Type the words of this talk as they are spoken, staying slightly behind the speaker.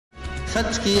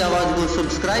सच की आवाज को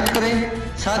सब्सक्राइब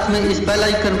करें, साथ में इस बेल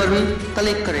आइकन पर भी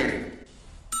क्लिक करें।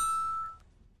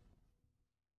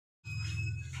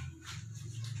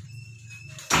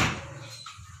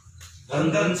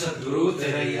 धन धन सतगुरु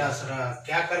तेरा ही आसरा।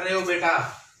 क्या कर रहे हो बेटा?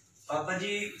 पापा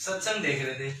जी सत्संग देख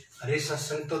रहे थे। अरे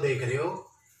सत्संग तो देख रहे हो,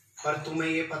 पर तुम्हें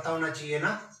ये पता होना चाहिए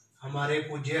ना, हमारे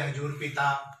पूज्य हजूर पिता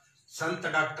संत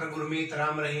डॉक्टर गुरमीत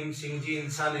राम रहीम सिंह जी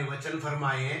इंसान ने वचन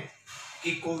फरमाए हैं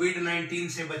कि कोविड-19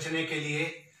 से बचने के लिए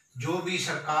जो भी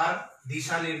सरकार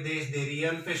दिशा निर्देश दे रही है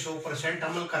उन पे 100%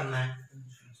 अमल करना है।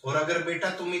 और अगर बेटा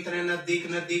तुम इतने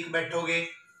नजदीक बैठोगे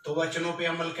तो वचनों पे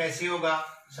अमल कैसे होगा,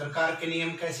 सरकार के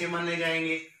नियम कैसे माने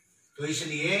जाएंगे? तो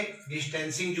इसलिए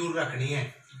डिस्टेंसिंग जरूर रखनी है।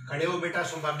 खड़े हो बेटा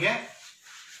सौभाग्य,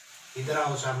 इधर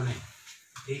आओ सामने,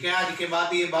 ठीक है? आज के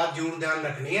बाद ये बात जरूर ध्यान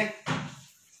रखनी है।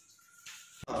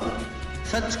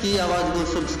 सच की आवाज को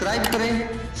सब्सक्राइब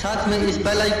करें, साथ में इस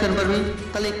बेल आइकन पर भी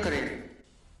क्लिक करें।